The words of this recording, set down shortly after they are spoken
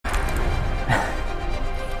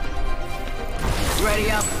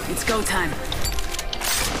Everybody up. It's go time.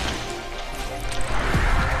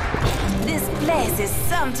 This place is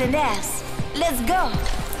something else. Let's go.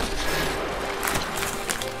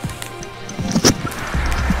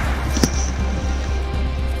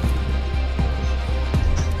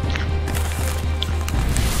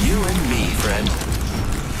 You and me, friend.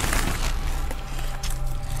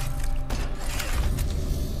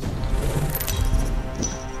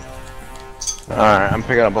 Alright, I'm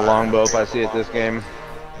picking up a longbow if I see it this game.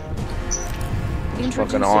 It's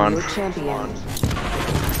fucking on. Your champion.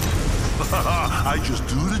 I just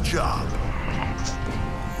do the job.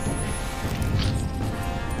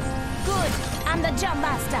 Good. I'm the jump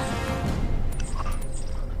master.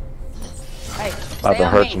 Hey, About to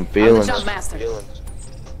hurt some feelings. I'm the jump master.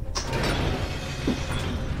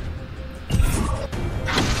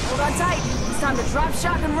 Hold on tight. It's time to drop,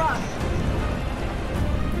 shock, and run.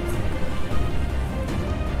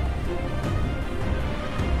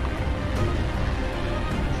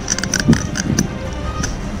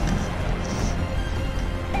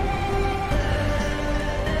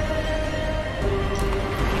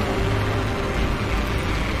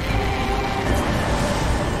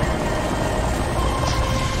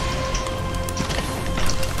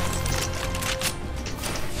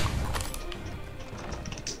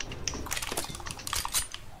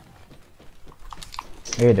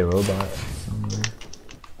 I hear the robot somewhere.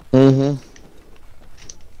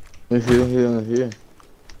 Here.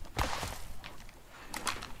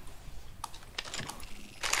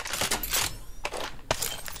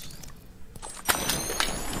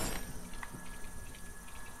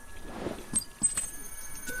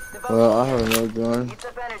 Well, I have no gun. Heats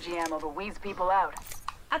up energy ammo to weeds people out.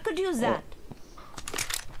 I could use that.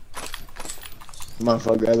 Mind if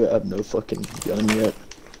I grab it? I have no fucking gun yet.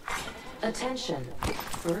 Attention.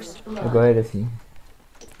 First blood. Go ahead if you.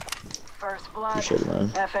 First blood. Appreciate it, man.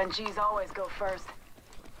 FNGs always go first.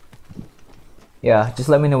 Yeah, just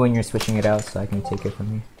let me know when you're switching it out so I can take it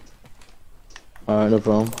from you. Alright, no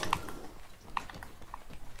problem.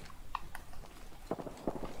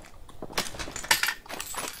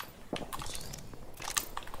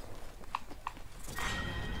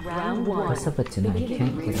 Round one. What's up with tonight? I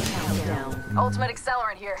can't get it. Ultimate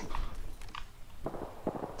accelerant here.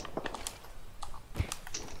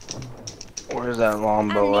 Where's that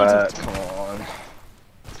longbow at? Come on.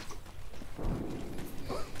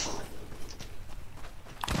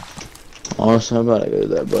 Honestly, I'm about to go to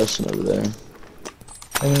that busing over there.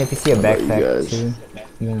 I mean, if you see a How about you backpack guys? too,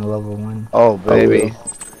 even a level 1. Oh, baby.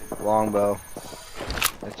 Longbow.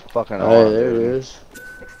 It's fucking on, Hey, there it dude. is.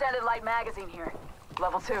 Extended light magazine here.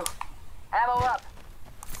 Level 2. Ammo up.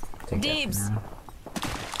 Take that for Dibs. now.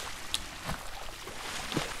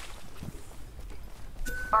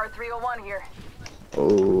 R301 here.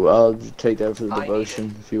 Oh, I'll take that for the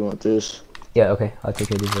devotion if you want this. Yeah, okay, I'll take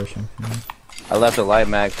a devotion from you. I left a light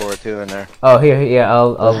mag for it too in there. Oh, here, yeah,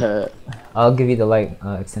 I'll give you the light,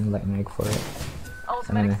 extended light mag for it.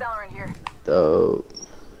 Ultimate Okay. accelerant here. Oh,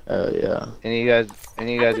 yeah. Any of you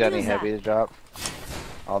guys got any use heavy to drop?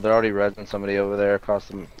 Oh, they're already resin somebody over there across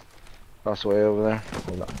the way over there.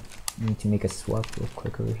 Hold on. I need to make a swap real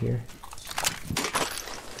quick over here.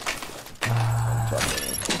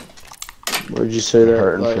 Where'd you say that?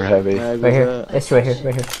 Hurting for heavy. mag Right was here. at? It's right here,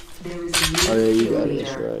 right here. Oh yeah, you got it.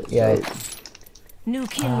 That's right. Yeah. So, New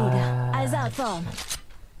kill leader. Eyes out for.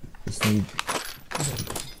 Just need.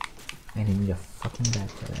 I need a fucking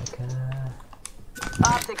backpack.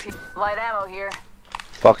 Optics here. Light ammo here.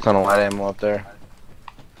 Fuck ton of light ammo up there.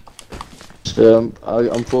 so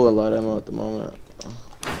I'm full of light ammo at the moment.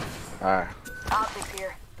 Alright. Optics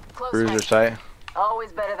here. Close Bruiser range. sight.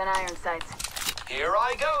 Always better than iron sights. Here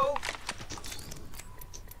I go.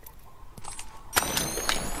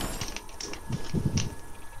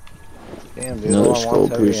 Damn, dude. Another all I skull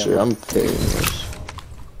want's heavy piercer. ammo. I'm taking this.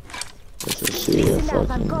 Let's see a Listen up, I'm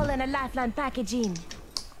fucking calling a lifeline package in.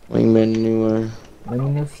 wingman anywhere. Let me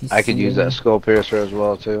know if you I could see use that skull piercer as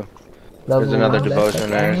well too. level There's another 1 devotion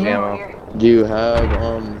backpack energy ammo. ammo. Here. Do you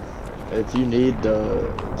have if you need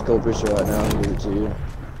the skull piercer right now, I'll give it to you.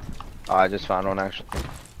 Oh, I just found one actually.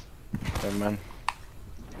 Never mind.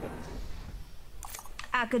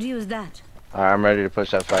 I could use that. Alright, I'm ready to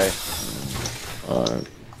push that fight. Alright.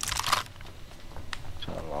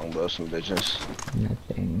 Trying to longbow some bitches.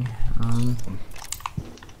 Nothing. I'm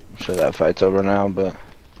sure that fight's over now, but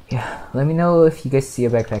Yeah, let me know if you guys see a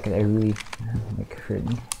backpack that I really like hurt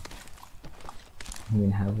me. I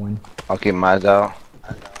even have one. I'll keep my eyes out.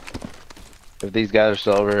 If these guys are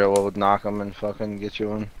still over here, we'll knock them and fucking get you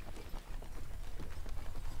one.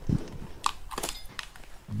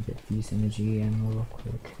 Get these energy ammo real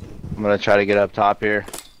quick. I'm gonna try to get up top here.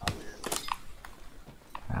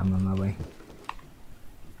 I'm on my way.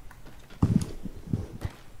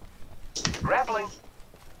 Grappling.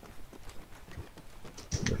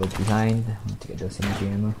 A little behind. I want to get those energy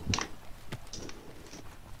ammo.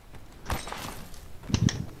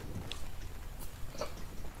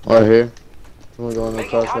 Right here. I'm going Making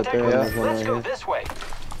across right contact there. with And there's one Let's right go here. this way.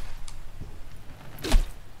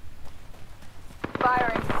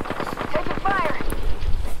 Firing. Taking fire.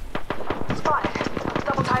 Spotted.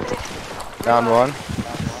 Double timing it. Down one.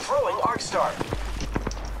 Throwing arc star.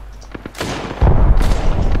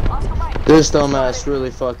 Oscar Mike. This dumbass really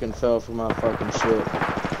fucking fell for my fucking shit.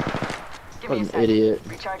 Give What me a an sec. idiot.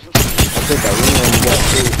 Recharging. I think I really got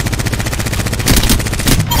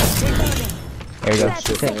There you go. 30 shit,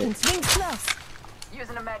 mate. seconds. Rings close.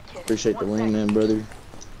 Using a med kit. Appreciate the 1 sec. wingman, brother.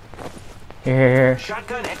 Here.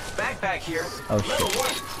 Shotgun X backpack here. Oh Level shit.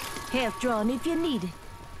 1. Health drawn if you need it.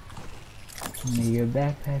 Give me your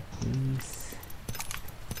backpack, please.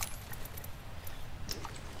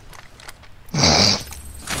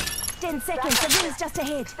 Ten seconds. The ring's just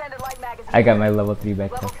ahead. Extended light magazine. I got my level 3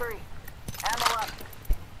 Level backpack. 3. Ammo up.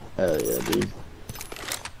 Hell yeah, dude.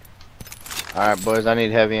 Alright, boys, I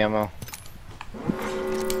need heavy ammo.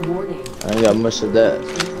 I ain't got much of that,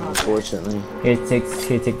 unfortunately. Here, take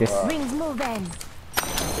this. Rings moving.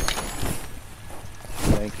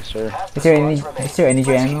 Thank you, sir. Half the Is there squads remain.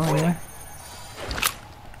 energy Let's keep ammo winning. anywhere?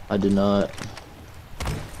 I do not.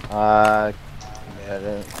 Yeah, I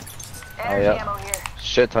didn't. Energy yeah. ammo here.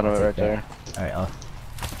 Shit ton of it right there. Alright, I'll.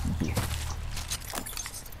 Thank you.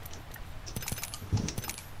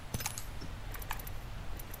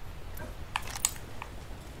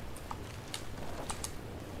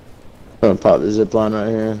 I'm gonna pop the zip line right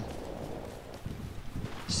here.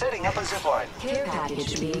 Setting up a zipline. Care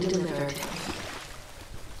package being delivered.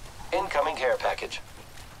 Incoming care package.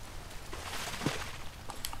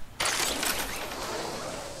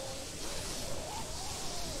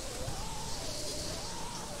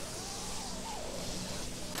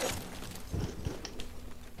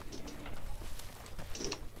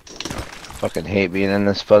 Fucking hate being in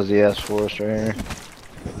this fuzzy ass forest right here.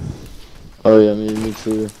 Oh yeah, me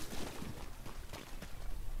too.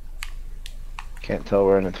 Can't tell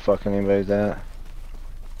where the fuck anybody's at.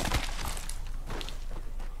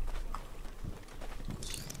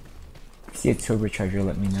 See a turbocharger,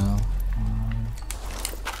 let me know.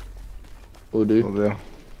 Will do. Will do.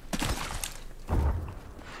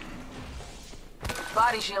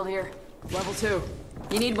 Body shield here. Level 2.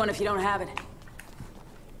 You need one if you don't have it.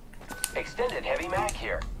 Extended heavy mag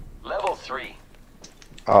here. Level 3.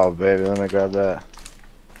 Oh baby, let me grab that.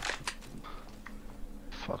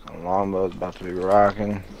 Fucking longbow's about to be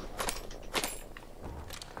rocking.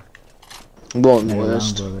 I'm going Another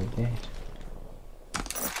west. longbow right there.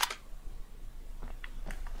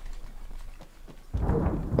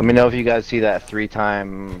 Let me know if you guys see that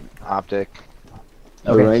 3-time optic.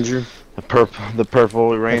 The Okay. Ranger. The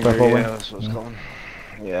purple ranger. purple yeah, one? that's what's Yeah. going.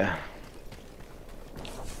 Yeah.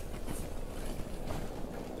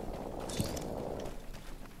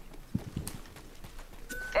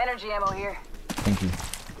 Energy ammo here. Thank you.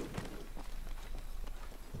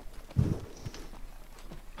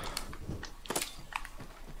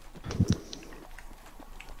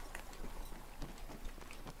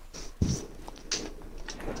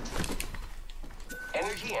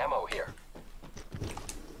 Energy ammo here.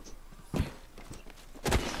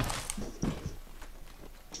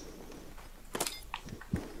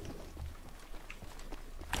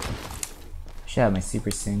 Should have my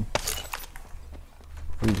super soon.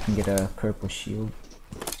 Hopefully we can get a purple shield.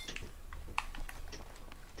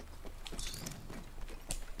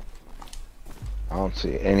 I don't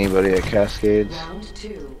see anybody at Cascades. Round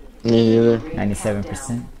 2. Me neither.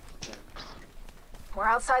 97%. We're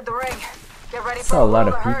outside the ring. Get ready for Saw a lot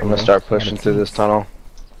of world people. I'm gonna hurt. start pushing through this tunnel.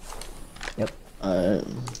 Alright.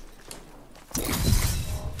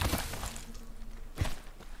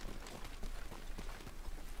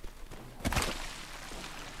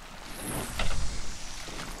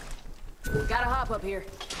 Gotta hop up here.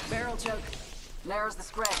 Barrel choke. Narrows the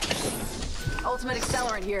spread. Ultimate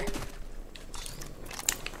accelerant here.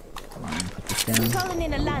 Come on, put this down. Calling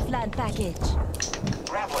in a lifeline package.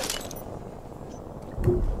 Grappling.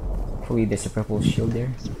 Hopefully there's a purple shield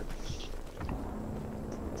there.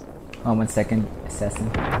 Oh, 1 second. Assassin.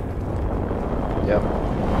 Yep.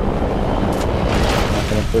 Not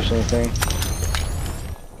gonna push anything.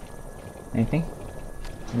 Anything?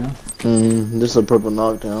 No? This is a purple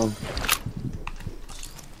knockdown.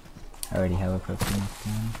 I already have a purple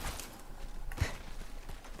knockdown.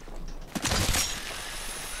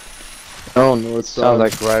 Oh, north side. Sounds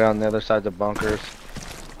like right on the other side of the bunkers.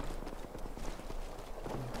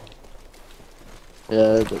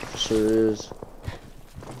 Yeah, that for sure is.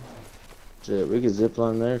 Shit, we could zip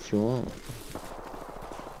line there if you want.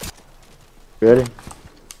 Ready?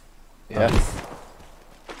 Yeah.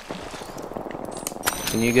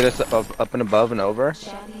 Can you get us up and above and over?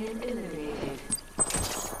 Champion eliminated.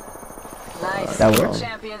 Nice. That works.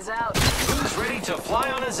 Champions out. Who's ready to fly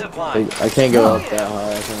on a zipline? I can't go up that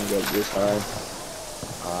high. I can't go up this high.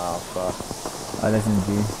 Oh fuck. Oh, it doesn't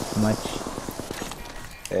do much.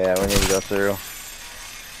 Yeah, we need to go through.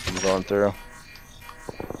 I'm going through.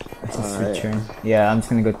 Let's just Alright. return. Yeah, I'm just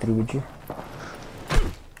gonna go through with you.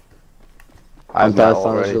 I'm got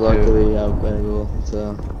Pathfinder, already, so luckily I've been able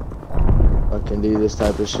to fucking do this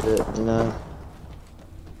type of shit, you know?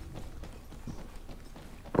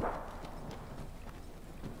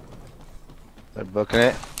 They're booking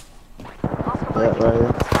it. Yeah, right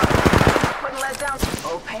here. Putting lead down.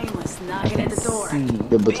 Oh, painless. I Knocking at can the door. see. Good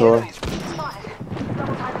The Bator. enemy's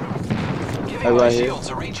giving Right my here. shields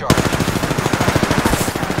a recharge.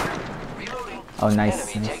 Reloading. Oh,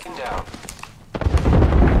 nice. Enemy nice. taken down.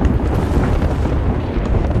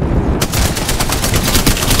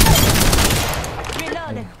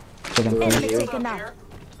 Reloading. Second floor. Enemy taken out.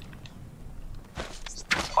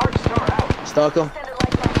 Arc star out. Stalk him.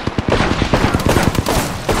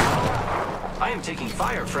 I am taking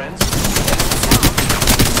fire, friends.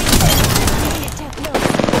 Unit tech low.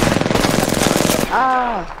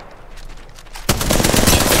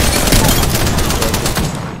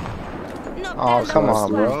 Knock Oh, down come the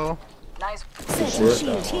on, worst one. bro. Nice. Setting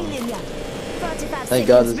shield, healing ya. 45 Thank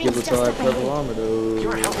God this seconds, Good rings Bator just had purple ahead. armor though.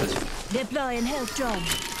 Your help is Deploying health drone.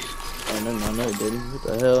 Oh, never mind, no, he didn't. What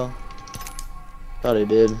the hell? Thought he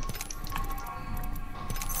did.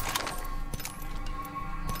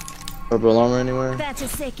 Purple armor anywhere? 30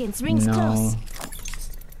 seconds, rings No. close.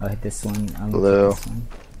 I'll hit this one. I'm Blue. This one.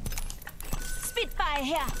 Spitfire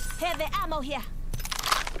here. Heavy ammo here.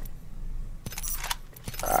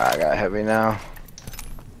 I got heavy now.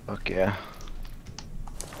 Fuck yeah.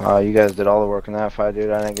 Wow, you guys did all the work in that fight, dude.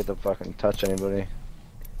 I didn't get to fucking touch anybody.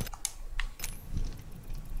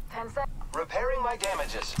 10 seconds. repairing my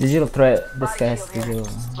damages. Digital threat. This Body guy has shield here.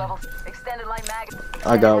 digital. Level. Extended light mag. I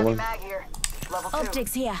Extended got heavy one. Mag here. Level 2.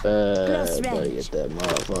 Optics here. Better range. get that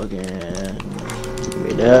motherfucking. Give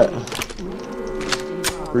me that.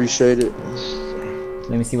 Appreciate it.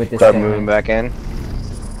 Let me see what this Start guy moving has. back in.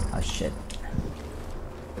 Oh shit.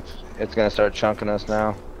 It's gonna start chunking us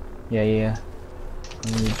now. Yeah, yeah, yeah.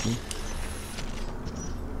 I'm with you.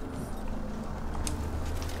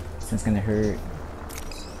 This one's gonna hurt.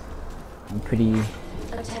 I'm pretty.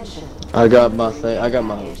 Attention. I got my thing. I got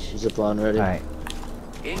my zipline ready. Alright.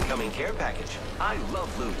 Incoming care package. I love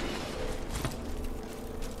loot.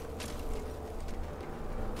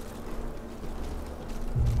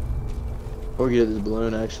 Or get this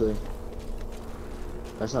balloon actually.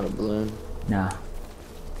 That's not a balloon. Nah.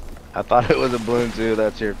 I thought it was a balloon too.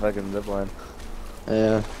 That's your fucking zipline.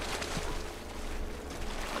 Yeah.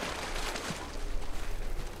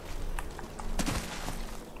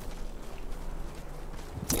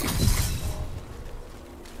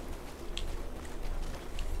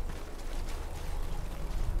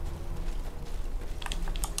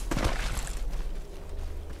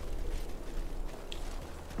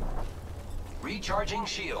 Recharging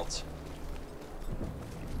shields.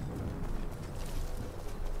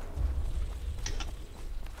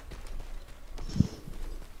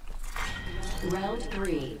 Round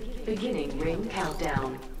 3. Beginning ring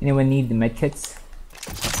countdown. Anyone need the medkits?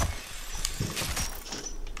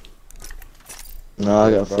 No,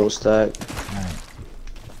 I got full stack. Alright.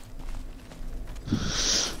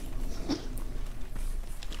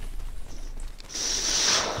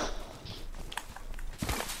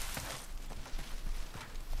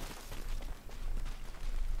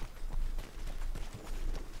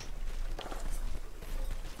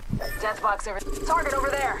 Death box over. Target over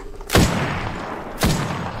there.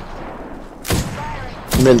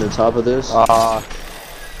 I'm in the top of this.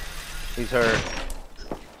 He's hurt.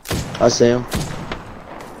 I see him. Hit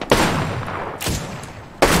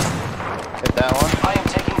that one. I am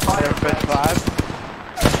taking fire, There, friends. fit 5.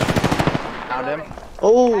 Found him.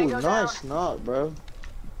 Oh, Tango down. nice knock, bro.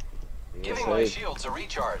 Giving my Yes, shields a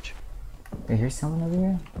recharge. I hear someone over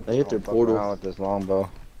here? they hit their Fuck around portal. with this longbow.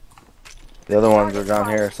 The other ones are down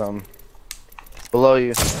here or something. Below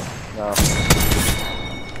you. No,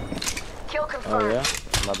 Kill Oh confirmed. yeah.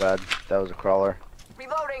 my bad. That was a crawler.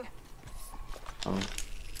 Reloading.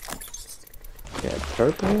 Yeah,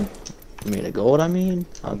 purple. You mean a gold? I mean.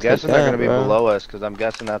 I'm guessing they're gonna be bro. below us because I'm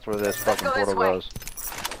guessing that's where this fucking go this portal way. goes.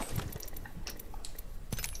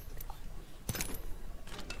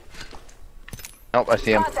 Nope, I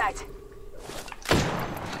see him. Contact.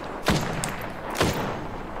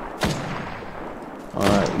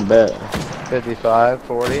 Alright, you bet. 55,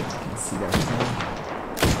 40. Let's see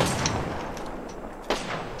that.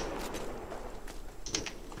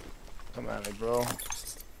 Come at me, bro.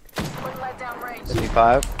 Wouldn't let down range.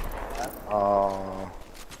 55. Oh.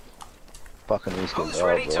 Fucking these kids Who's are,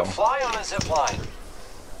 ready to bro. fly on a zip line?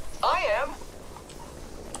 I am.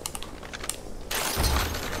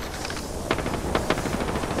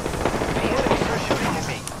 The enemies are shooting at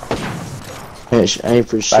me. Ain't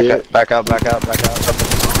for Back shit. up, back out, back out, back out.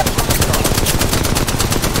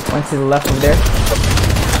 One to the left over there.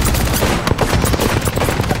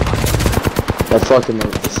 That fucking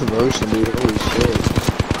motion, dude. Holy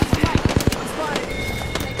shit.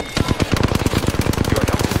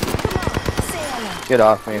 Sailor. Get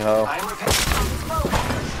off me, ho. I'm repairing.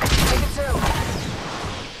 Take it two.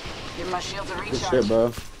 Give my shield a Good recharge. shit,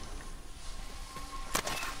 bro.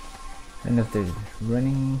 I don't know if they're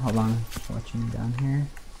running. Hold on. Watching down here.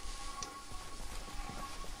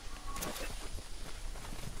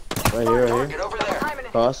 Right here, right here. Target over there. Timing it.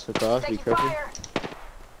 Across, be Taking careful. fire.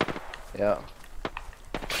 Yeah.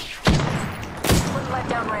 Wouldn't let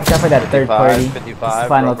down range. Watch out for that third party. 55, This 55,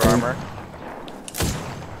 final rubber two. armor.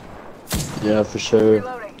 Yeah, for sure.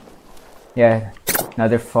 Reloading. Yeah. No,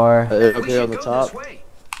 they're far. Up We here should on the go top. this way.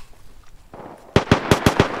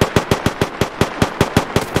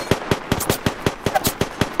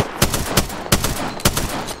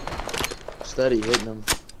 Steady hitting them.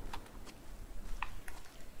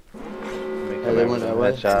 Hey, they went that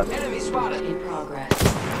way. Headshot. Enemy spotted. In progress.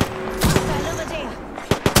 Hostile over there.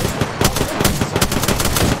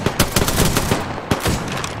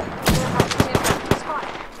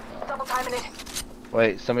 Spot. Double timing it.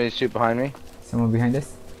 Wait, somebody shoot behind me. Someone behind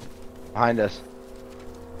us. Behind us.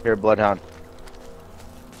 Here, Bloodhound.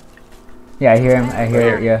 Yeah, I hear him. I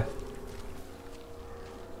hear it. Yeah.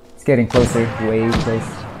 It's getting closer. Way close.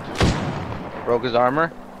 Broke his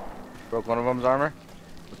armor. Broke one of them's armor.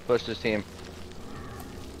 Let's push this team.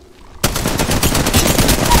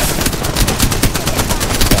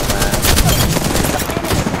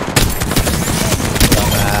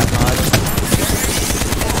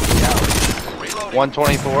 Reloading.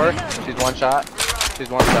 124. She's one shot. She's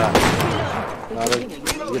one shot. Got it.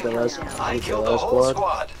 Get the last, I get the killed the last whole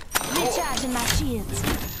squad. squad. Recharging my shields.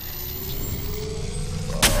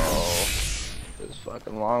 Oh, this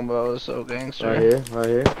fucking longbow is so gangster. Right here, right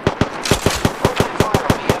here. Open fire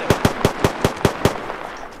on the enemy.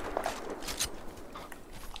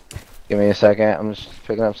 Give me a second. I'm just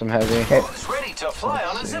picking up some heavy. Who's ready to fly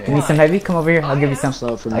on a zip You need some line? heavy? Come over here. I'll give you some. It's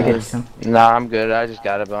not for I'll get me. you some. Nah, I'm good. I just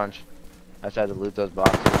got a bunch. I just had to loot those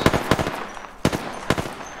boxes.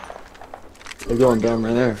 They're going down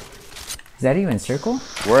right there. Is that even circle?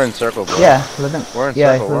 We're in circle, bro. Yeah, let them. We're in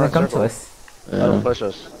Yeah, circle, we're let in them come circle. to us. Let them Yeah. push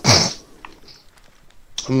us.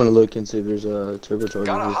 I'm gonna look and see if there's a turbocharger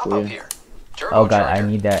Gotta here hop for up you. here. Oh god, I Turbocharger.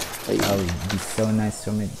 need that. That would be so nice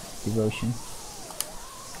from a devotion.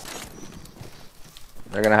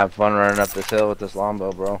 They're gonna have fun running up this hill with this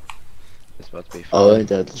longbow, bro. It's about to be fun. Oh, ain't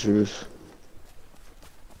that the truth?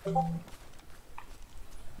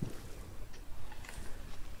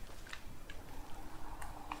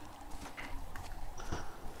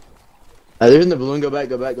 They're in the balloon. Go back,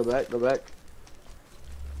 go back, go back, go back.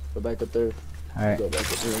 Go back up there. Alright. Go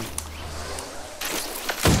back up there.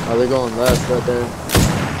 Oh, they're going left right there.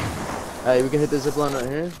 Hey, we can hit the zip line right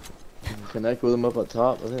here. Connect with them up on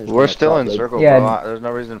top. I think there's We're one up still top, in like- circle, Yeah, bro. There's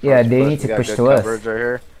no reason for yeah, us to they push. need to We got push good to us. coverage right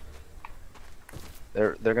here.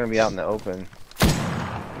 They're gonna be out in the open.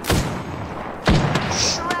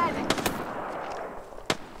 Red.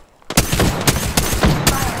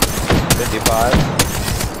 55.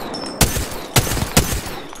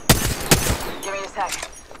 Give me a sec.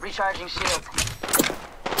 Recharging shield.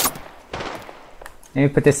 Let me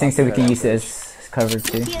put this thing so we can use it as cover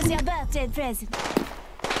too. Here's your birthday present.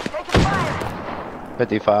 Taking fire.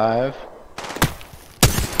 55.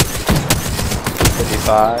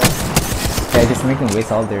 55. Yeah, just make them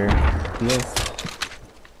waste all their heals.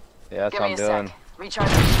 Yeah, that's Give what me I'm a doing. sec.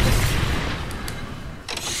 Recharging shield.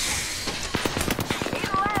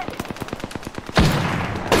 Need lead.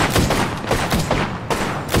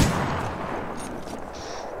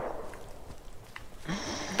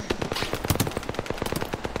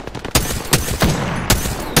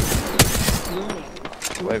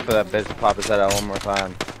 Wait for that bitch to pop his head out one more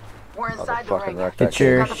time. We're inside the Motherfucking ring. wreck that Get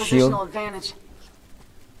your Got the shield. positional advantage.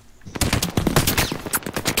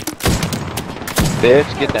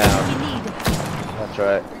 Bitch, get down. You need. That's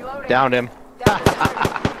right. Reloading. Downed him. Down to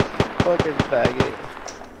target. Fucking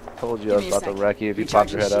faggot. Told you I Give was me a about to sec. wreck you if you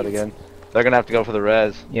popped your head out Recharging again. They're gonna have to go for the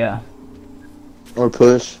res. Yeah. Or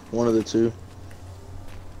push. One of the two.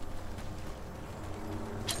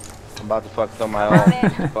 I'm about to fuck with my I'm own.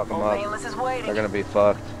 in. Fuck them Old up. Painless is They're waiting. gonna be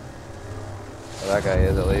fucked. Well, that guy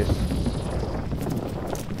is at least.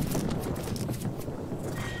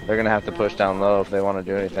 They're gonna have to push down low if they want to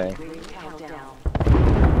do anything. Ring countdown.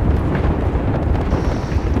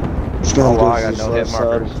 Just gonna Oh, go wow, I to got this no hit left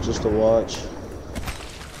side markers. just to watch.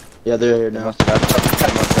 Yeah, they're here They now. must have got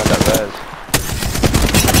that res.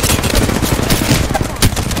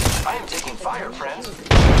 I am taking fire, friends.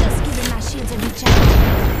 Just giving my shields a recharge.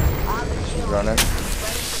 He's running.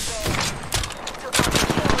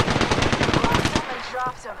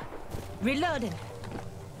 Dropped him. Reloading.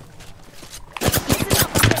 Listen up,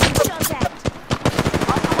 I'm getting shot at.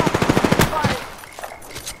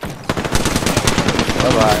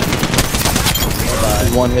 Bye bye.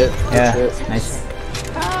 Bye One hit. Yeah. That's it. Nice.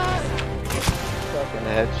 bye. Fucking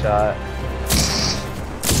headshot.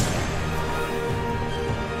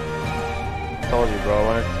 Told you, bro.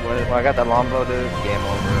 When I got that longbow, dude, game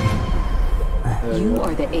over. You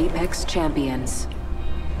are the Apex champions.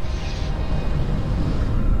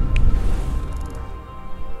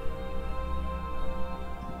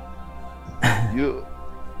 You.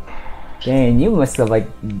 Dang, you must have like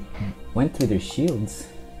went through their shields.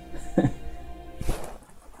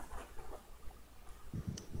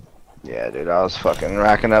 Yeah, dude, I was fucking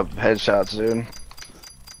racking up headshots, dude.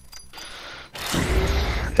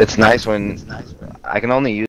 It's nice when I can only use